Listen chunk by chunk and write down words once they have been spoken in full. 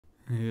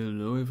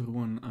Hello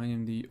everyone, I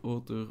am the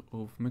author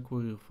of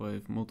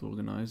MW5 Mod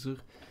Organizer,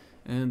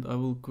 and I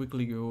will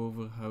quickly go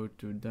over how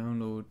to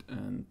download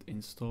and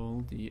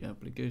install the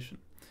application.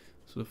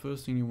 So the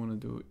first thing you want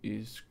to do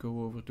is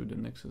go over to the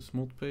Nexus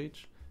mod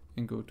page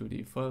and go to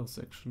the file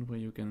section where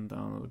you can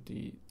download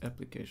the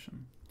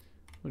application.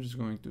 We're just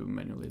going to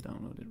manually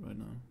download it right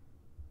now.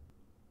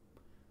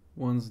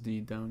 Once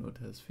the download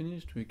has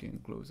finished, we can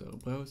close our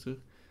browser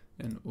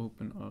and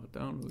open our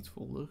downloads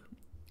folder.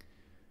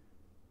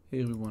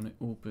 Here we want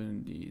to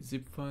open the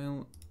zip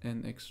file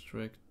and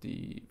extract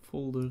the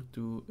folder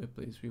to a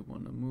place we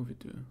want to move it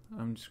to.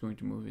 I'm just going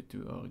to move it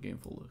to our game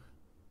folder.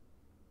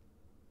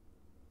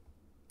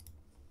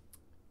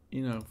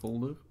 In our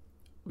folder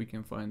we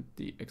can find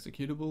the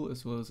executable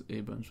as well as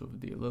a bunch of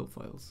DLL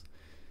files.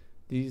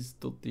 These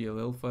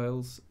 .dll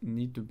files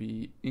need to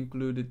be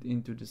included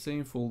into the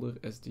same folder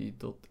as the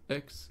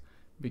 .x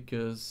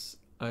because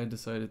I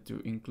decided to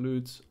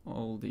include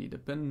all the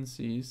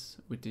dependencies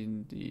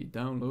within the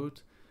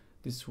download.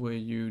 This way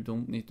you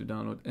don't need to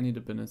download any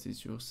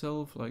dependencies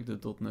yourself, like the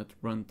 .NET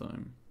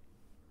runtime.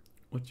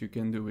 What you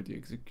can do with the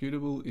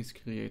executable is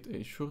create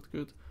a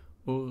shortcut,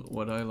 or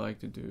what I like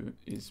to do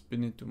is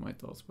pin it to my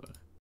taskbar.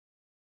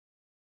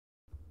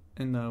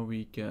 And now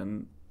we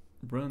can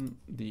run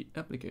the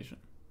application.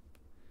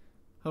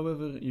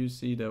 However, you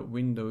see that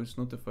Windows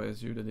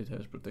notifies you that it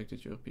has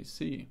protected your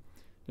PC.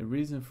 The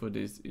reason for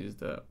this is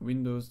that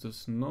Windows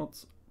does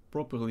not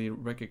properly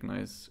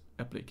recognize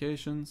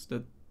applications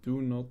that do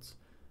not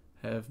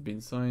have been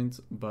signed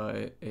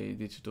by a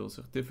digital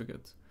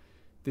certificate.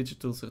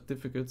 Digital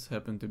certificates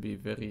happen to be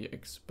very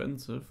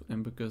expensive,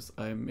 and because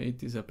I made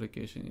this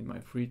application in my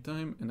free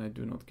time and I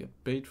do not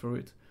get paid for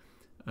it,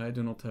 I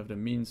do not have the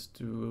means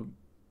to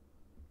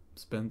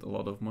spend a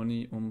lot of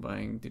money on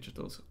buying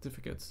digital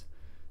certificates.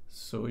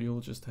 So you'll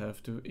just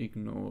have to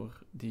ignore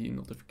the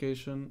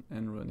notification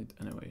and run it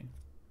anyway.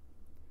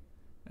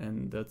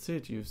 And that's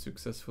it, you've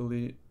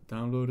successfully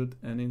downloaded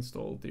and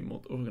installed the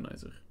mod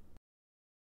organizer.